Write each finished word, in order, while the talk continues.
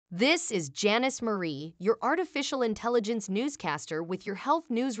This is Janice Marie, your artificial intelligence newscaster with your health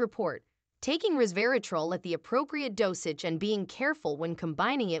news report. Taking resveratrol at the appropriate dosage and being careful when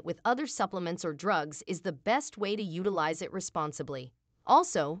combining it with other supplements or drugs is the best way to utilize it responsibly.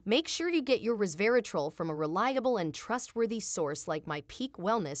 Also, make sure you get your resveratrol from a reliable and trustworthy source like myPEAK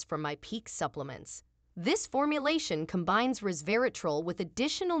Wellness from myPEAK Supplements. This formulation combines resveratrol with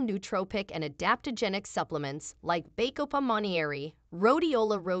additional nootropic and adaptogenic supplements like Bacopa monnieri,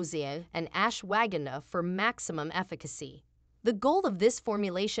 Rhodiola rosea, and Ashwagandha for maximum efficacy. The goal of this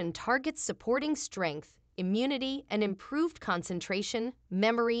formulation targets supporting strength, immunity, and improved concentration,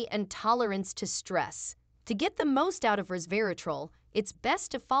 memory, and tolerance to stress. To get the most out of resveratrol, it's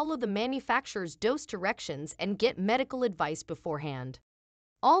best to follow the manufacturer's dose directions and get medical advice beforehand.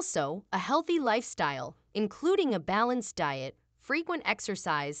 Also, a healthy lifestyle, including a balanced diet, frequent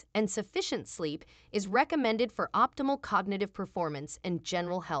exercise, and sufficient sleep, is recommended for optimal cognitive performance and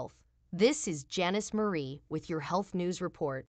general health. This is Janice Marie with your Health News Report.